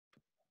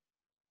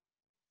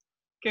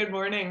Good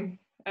morning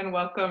and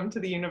welcome to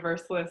the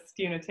Universalist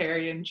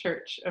Unitarian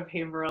Church of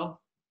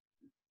Haverhill.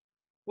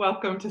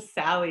 Welcome to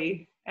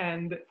Sally,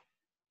 and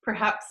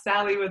perhaps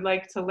Sally would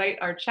like to light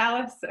our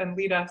chalice and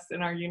lead us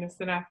in our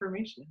unison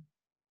affirmation.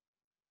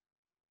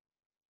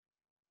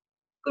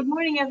 Good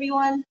morning,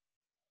 everyone.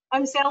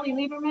 I'm Sally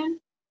Lieberman,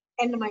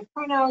 and my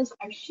pronouns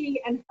are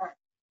she and her.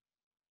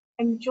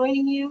 I'm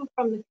joining you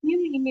from the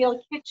community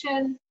meal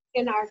kitchen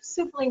in our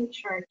sibling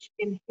church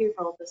in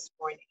Haverhill this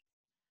morning.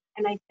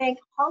 And I thank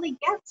Holly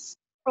Getz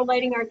for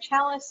lighting our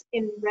chalice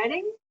in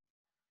Reading,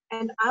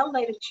 and I'll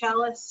light a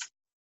chalice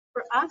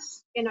for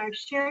us in our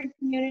shared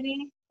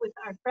community with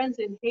our friends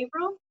in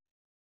Haverhill,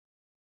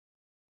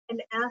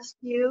 and ask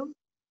you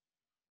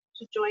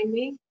to join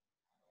me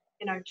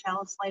in our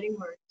chalice lighting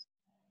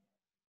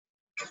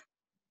words.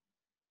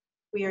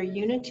 We are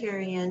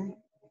Unitarian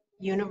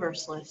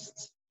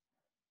Universalists,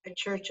 a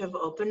church of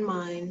open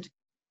mind,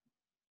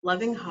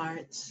 loving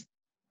hearts,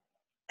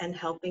 and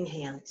helping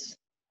hands.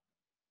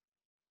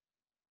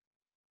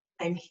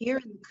 I'm here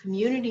in the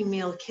community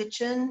meal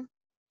kitchen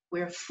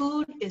where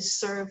food is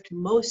served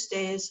most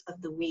days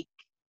of the week.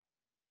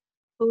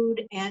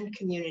 Food and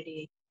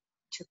community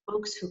to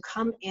folks who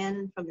come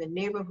in from the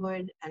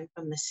neighborhood and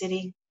from the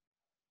city.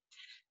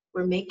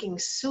 We're making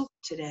soup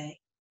today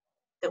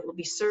that will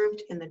be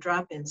served in the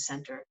drop-in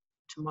center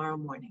tomorrow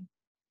morning.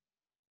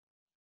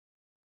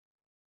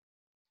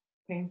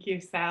 Thank you,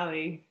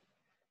 Sally.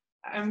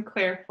 I'm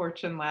Clare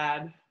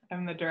Fortune-Ladd.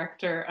 I'm the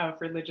Director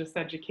of Religious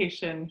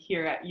Education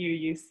here at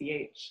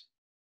UUCH.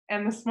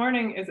 And this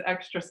morning is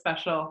extra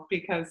special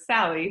because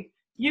Sally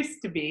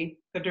used to be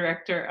the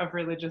Director of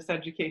Religious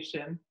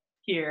Education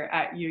here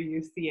at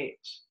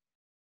UUCH.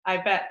 I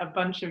bet a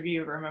bunch of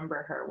you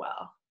remember her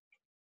well.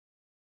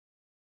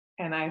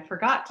 And I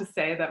forgot to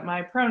say that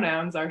my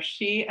pronouns are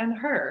she and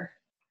her.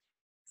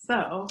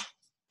 So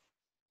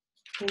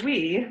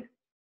we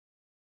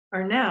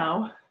are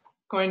now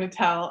going to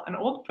tell an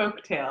old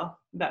folk tale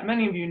that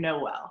many of you know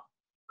well,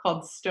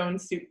 called Stone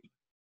Soup.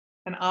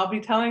 And I'll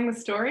be telling the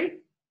story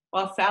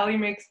while Sally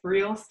makes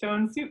real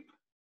stone soup.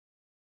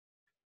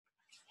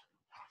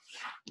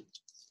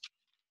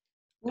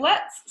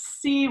 Let's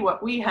see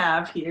what we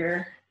have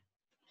here.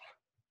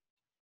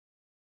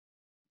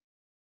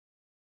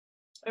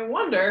 I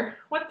wonder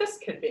what this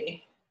could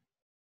be.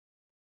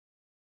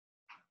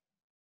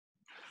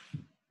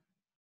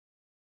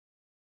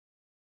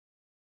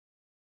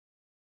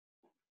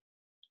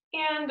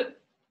 And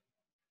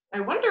I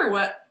wonder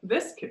what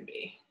this could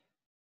be.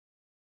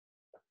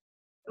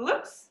 It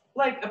looks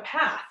like a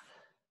path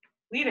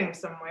leading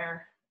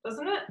somewhere,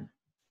 doesn't it?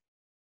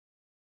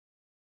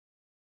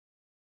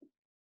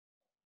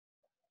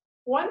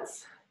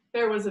 Once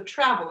there was a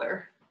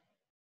traveler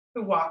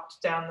who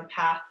walked down the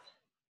path.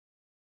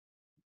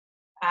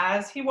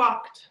 As he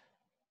walked,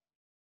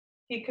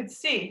 he could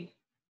see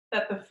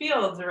that the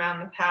fields around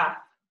the path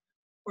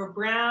were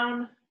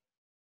brown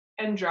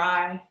and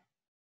dry.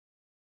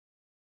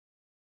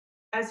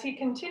 As he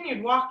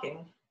continued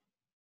walking,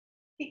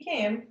 he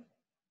came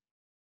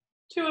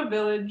to a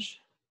village.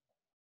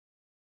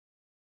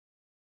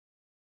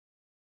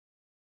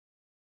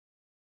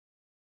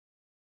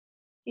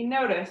 He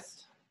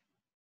noticed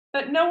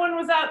that no one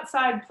was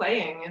outside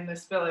playing in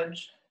this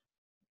village.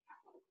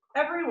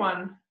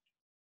 Everyone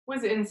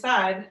was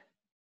inside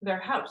their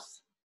house.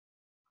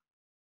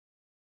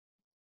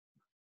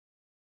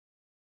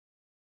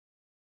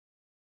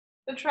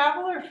 The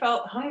traveler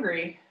felt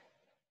hungry,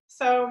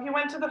 so he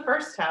went to the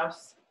first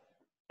house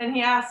and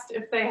he asked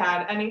if they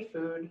had any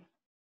food.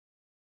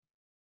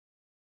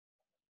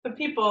 The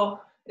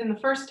people in the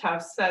first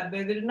house said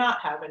they did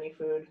not have any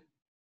food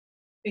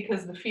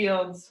because the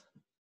fields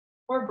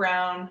were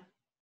brown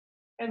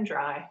and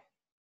dry.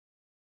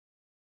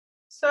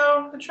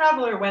 So the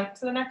traveler went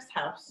to the next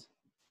house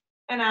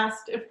and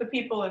asked if the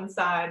people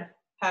inside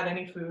had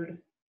any food.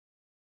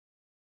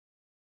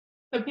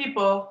 The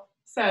people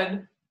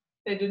said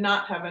they did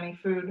not have any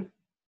food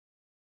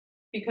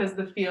because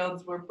the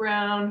fields were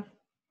brown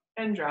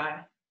and dry.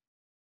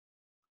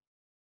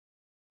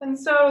 And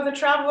so the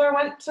traveler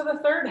went to the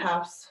third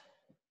house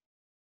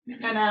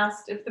and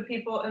asked if the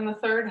people in the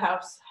third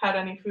house had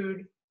any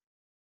food,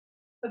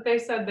 but they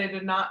said they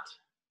did not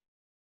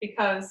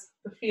because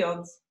the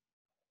fields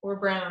were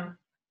brown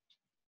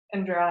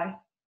and dry.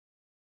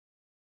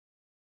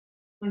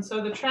 And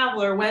so the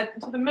traveler went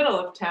to the middle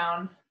of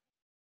town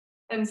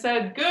and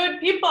said,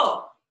 "Good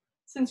people,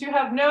 since you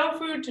have no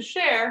food to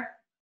share,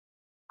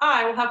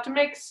 I will have to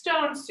make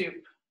stone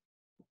soup."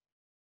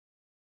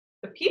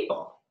 The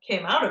people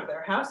came out of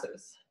their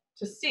houses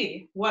to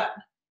see what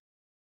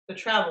the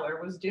traveler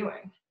was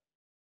doing.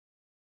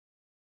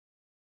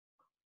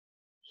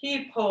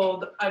 He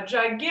pulled a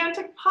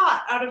gigantic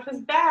pot out of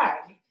his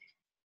bag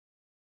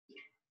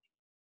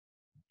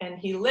and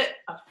he lit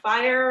a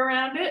fire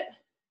around it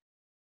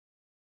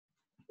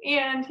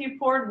and he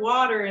poured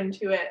water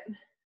into it.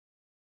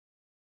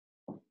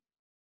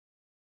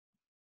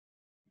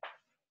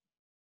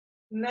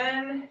 And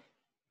then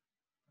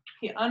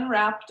he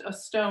unwrapped a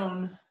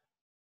stone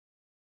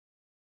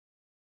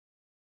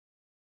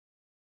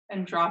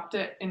and dropped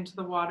it into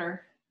the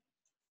water.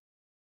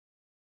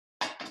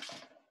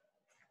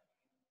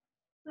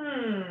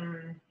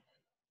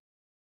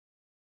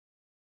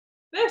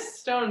 This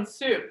stone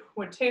soup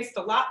would taste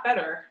a lot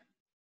better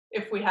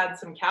if we had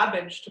some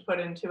cabbage to put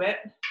into it.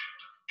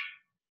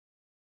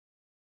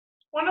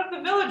 One of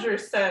the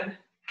villagers said,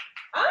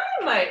 I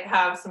might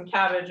have some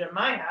cabbage at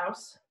my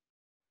house.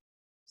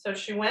 So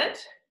she went,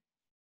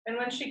 and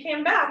when she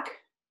came back,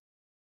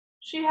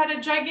 she had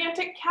a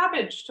gigantic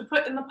cabbage to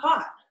put in the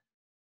pot.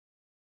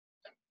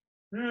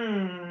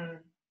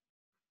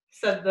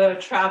 Said the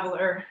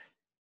traveler,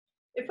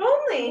 if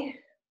only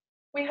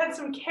we had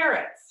some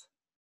carrots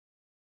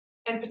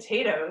and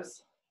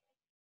potatoes.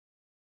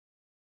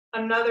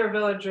 Another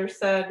villager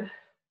said,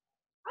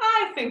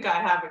 I think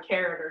I have a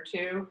carrot or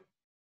two.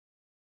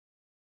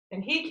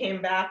 And he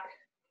came back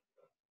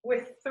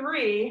with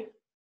 3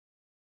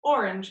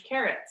 orange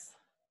carrots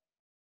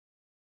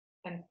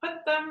and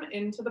put them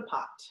into the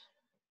pot.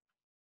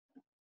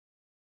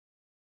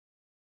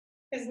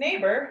 His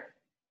neighbor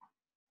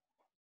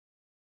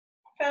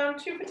found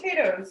 2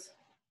 potatoes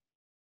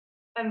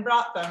and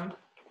brought them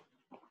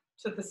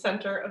to the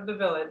center of the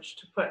village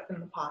to put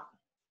in the pot.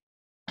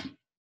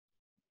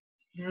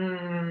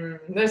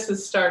 This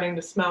is starting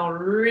to smell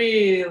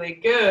really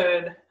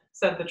good,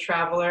 said the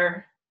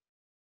traveler.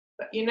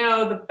 But you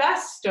know, the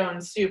best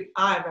stone soup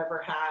I've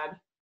ever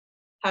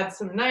had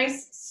some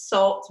nice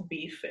salt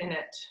beef in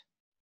it.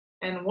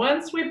 And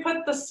once we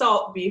put the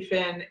salt beef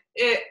in,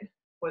 it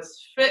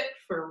was fit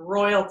for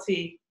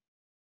royalty.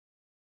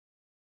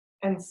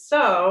 And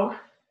so,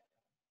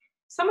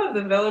 some of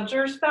the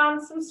villagers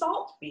found some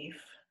salt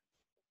beef.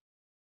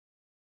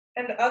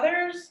 And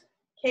others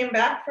came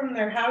back from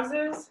their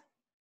houses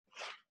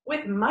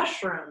with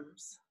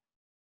mushrooms.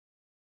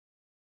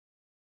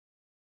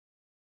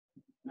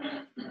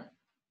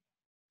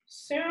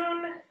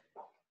 Soon,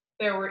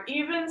 there were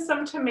even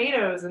some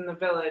tomatoes in the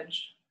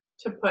village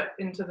to put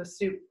into the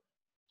soup.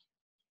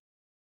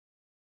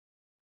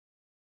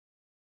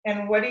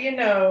 And what do you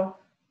know?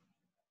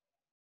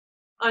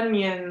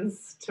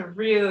 Onions to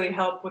really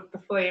help with the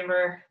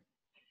flavor.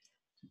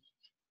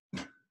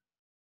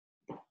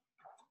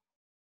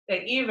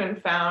 They even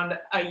found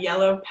a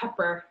yellow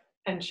pepper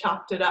and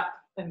chopped it up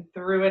and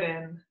threw it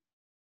in.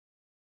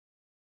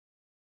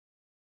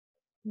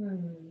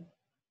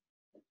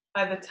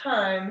 By the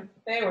time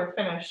they were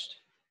finished,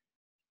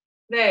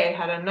 they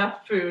had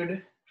enough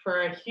food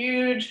for a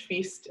huge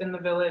feast in the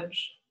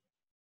village.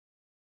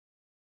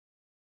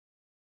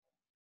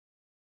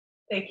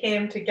 They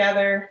came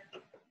together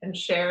and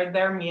shared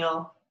their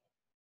meal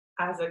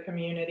as a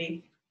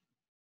community.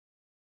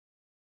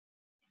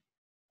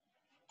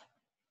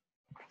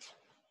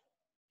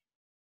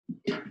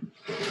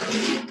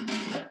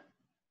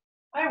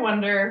 I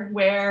wonder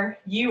where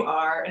you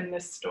are in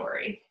this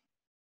story.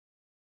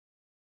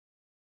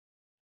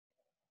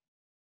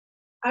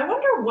 I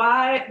wonder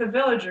why the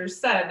villagers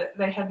said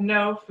they had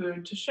no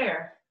food to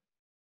share.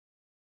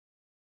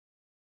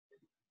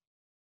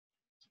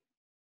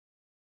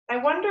 I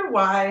wonder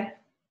why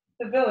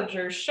the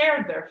villagers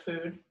shared their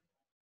food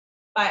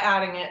by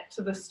adding it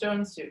to the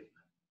stone soup.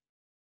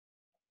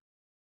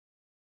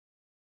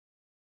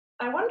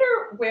 I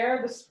wonder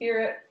where the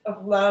spirit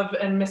of love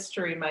and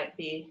mystery might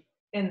be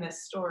in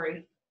this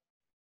story.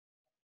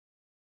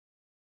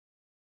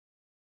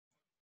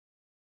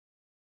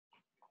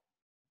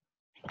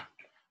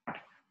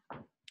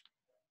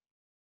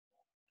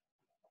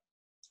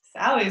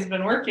 Sally's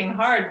been working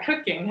hard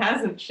cooking,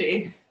 hasn't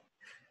she?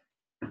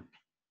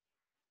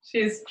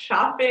 She's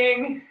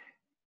chopping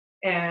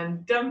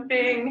and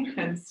dumping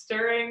and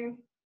stirring.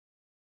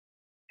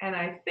 And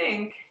I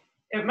think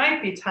it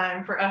might be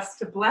time for us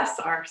to bless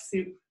our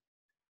soup.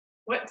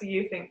 What do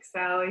you think,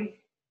 Sally?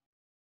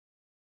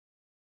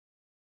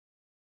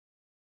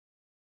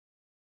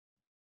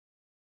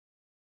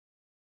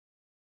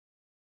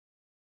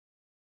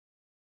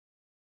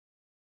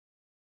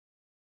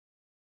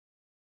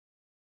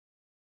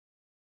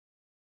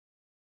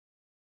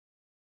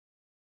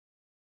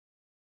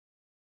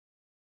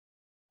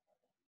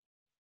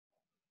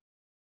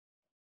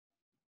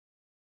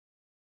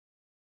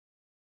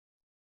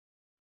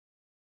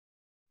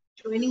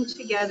 Joining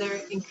together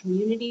in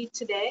community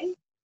today,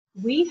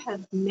 we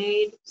have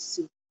made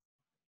soup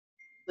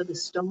with a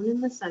stone in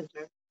the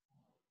center,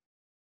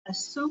 a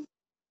soup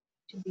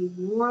to be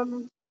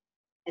warmed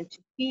and to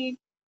feed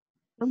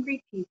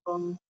hungry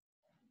people,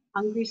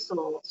 hungry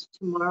souls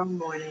tomorrow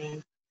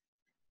morning.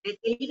 At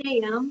 8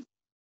 a.m.,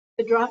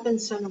 the drop-in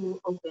center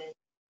will open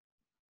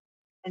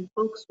and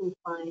folks will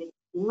find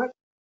warmth,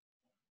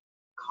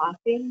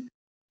 coffee,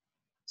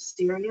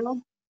 cereal,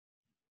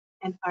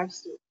 and our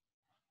soup.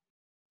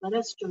 Let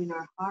us join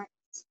our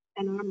hearts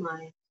and our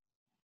minds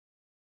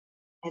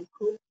and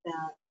hope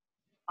that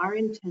our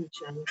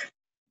intention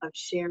of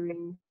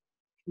sharing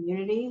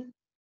community,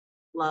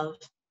 love,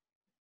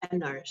 and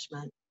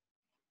nourishment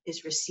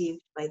is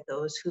received by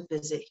those who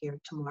visit here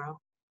tomorrow.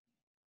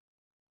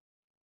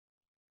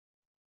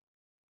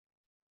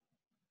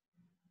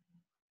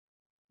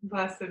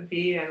 Blessed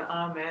be and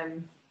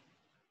amen.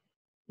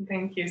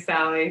 Thank you,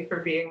 Sally, for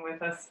being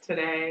with us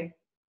today.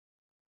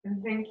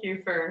 And thank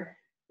you for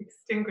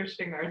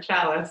extinguishing our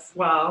chalice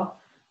while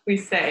we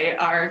say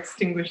our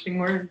extinguishing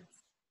words.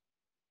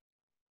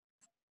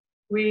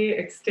 We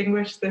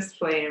extinguish this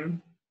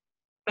flame,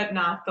 but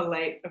not the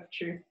light of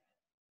truth,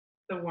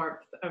 the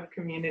warmth of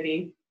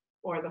community,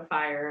 or the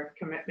fire of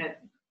commitment.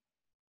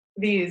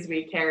 These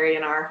we carry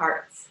in our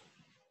hearts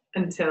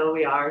until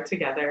we are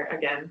together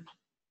again.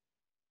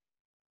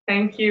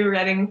 Thank you,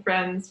 Reading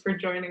friends, for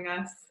joining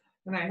us,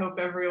 and I hope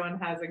everyone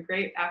has a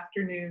great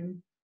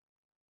afternoon.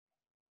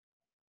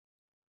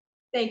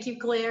 Thank you,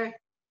 Claire.